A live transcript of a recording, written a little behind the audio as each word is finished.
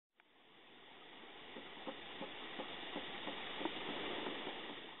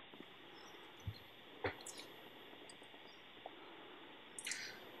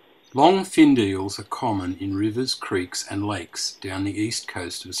Long-finned eels are common in rivers, creeks and lakes down the east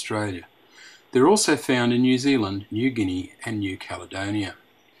coast of Australia. They're also found in New Zealand, New Guinea and New Caledonia.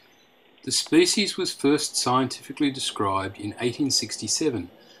 The species was first scientifically described in 1867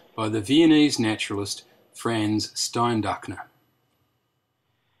 by the Viennese naturalist Franz Steinduckner.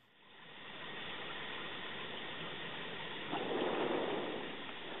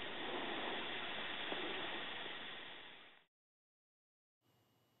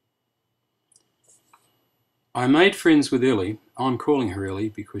 I made friends with Ellie, I'm calling her Ellie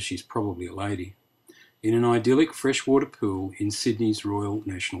because she's probably a lady, in an idyllic freshwater pool in Sydney's Royal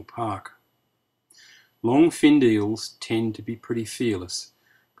National Park. Long-finned eels tend to be pretty fearless,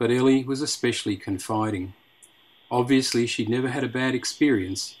 but Ellie was especially confiding. Obviously, she'd never had a bad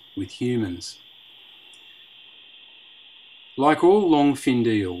experience with humans. Like all long-finned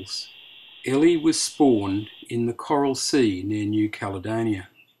eels, Ellie was spawned in the Coral Sea near New Caledonia.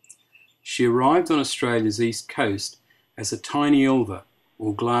 She arrived on Australia's east coast as a tiny elver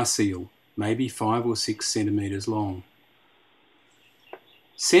or glass eel, maybe 5 or 6 centimetres long.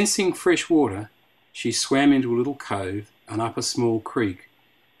 Sensing fresh water, she swam into a little cove and up a small creek,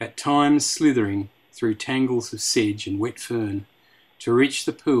 at times slithering through tangles of sedge and wet fern to reach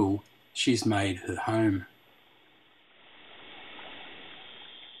the pool she's made her home.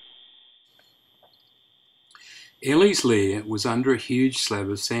 Ellie's lair was under a huge slab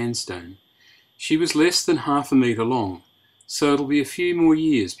of sandstone. She was less than half a metre long, so it'll be a few more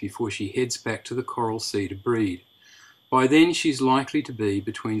years before she heads back to the Coral Sea to breed. By then she's likely to be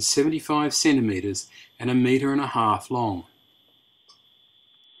between 75 centimetres and 1.5 metres long.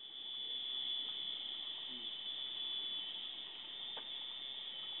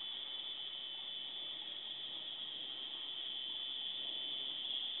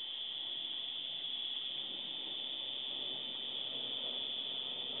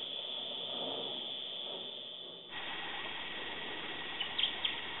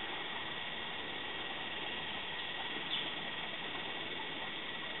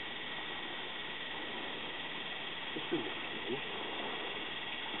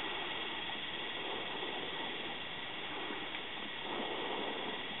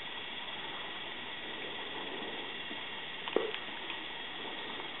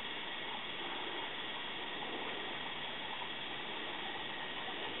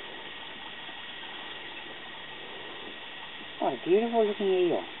 Oh, beautiful looking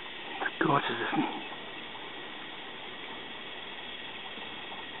eel. It's gorgeous, isn't it?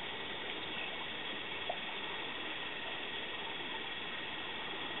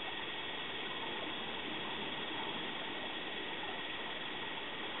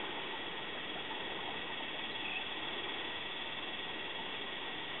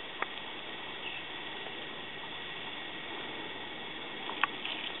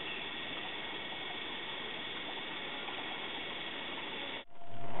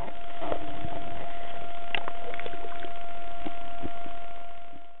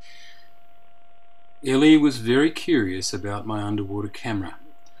 Ellie was very curious about my underwater camera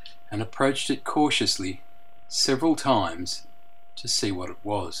and approached it cautiously several times to see what it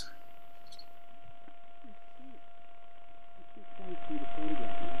was.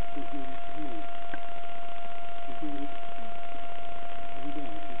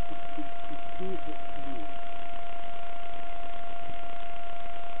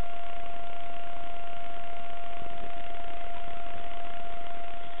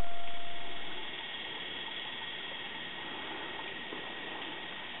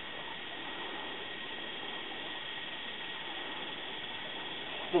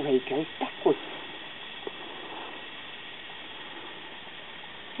 The way it goes backwards.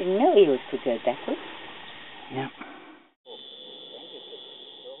 Didn't know eels could go backwards. Yep.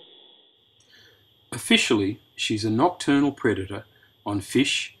 Officially, she's a nocturnal predator on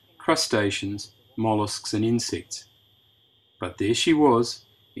fish, crustaceans, mollusks and insects. But there she was,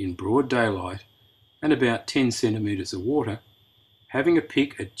 in broad daylight and about 10 centimetres of water, having a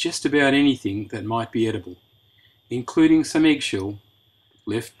pick at just about anything that might be edible, including some eggshell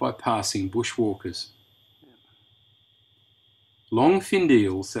left by passing bushwalkers. Long-finned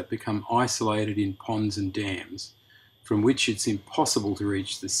eels that become isolated in ponds and dams, from which it's impossible to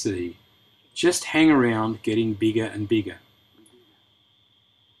reach the sea, just hang around getting bigger and bigger.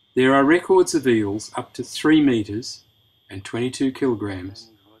 There are records of eels up to 3 metres and 22 kilograms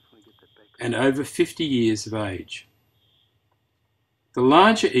and over 50 years of age. The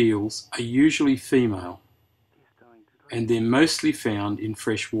larger eels are usually female, and they're mostly found in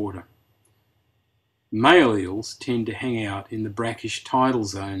fresh water. Male eels tend to hang out in the brackish tidal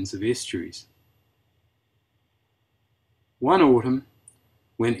zones of estuaries. One autumn,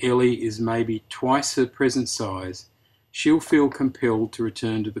 when Ellie is maybe twice her present size, she'll feel compelled to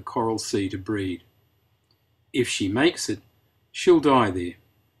return to the Coral Sea to breed. If she makes it, she'll die there.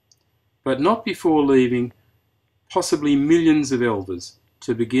 But not before leaving possibly millions of elders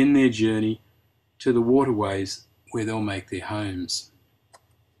to begin their journey to the waterways where they'll make their homes.